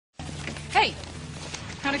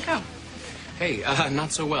How'd it go? Hey,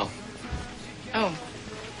 not so well. Oh,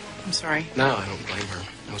 I'm sorry. No, I don't blame her.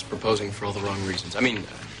 I was proposing for all the wrong reasons. I mean,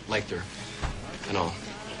 liked her and all.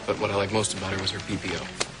 But what I liked most about her was her PPO.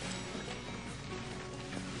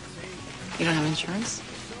 You don't have insurance?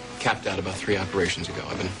 Capped out about 3 operations ago.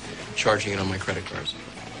 I've been charging it on my credit cards.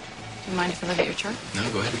 Do you mind if I look at your chart? No,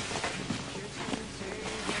 go ahead.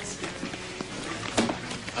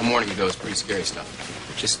 I'm warning you, though, it's pretty scary stuff.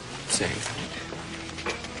 Just saying.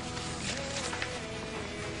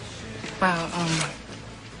 Wow,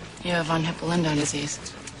 you have von Hippel-Lindau disease.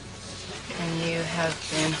 And you have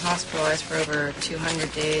been hospitalized for over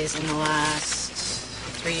 200 days in the last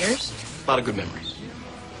 3 years? A lot of good memories.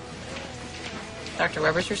 Dr.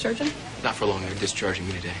 Weber's your surgeon? Not for long. They're discharging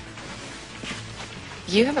me today.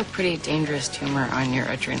 You have a pretty dangerous tumor on your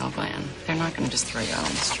adrenal gland. They're not going to just throw you out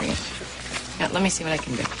on the street. Yeah, let me see what I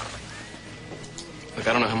can do. Look,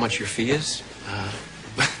 I don't know how much your fee is,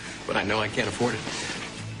 but I know I can't afford it.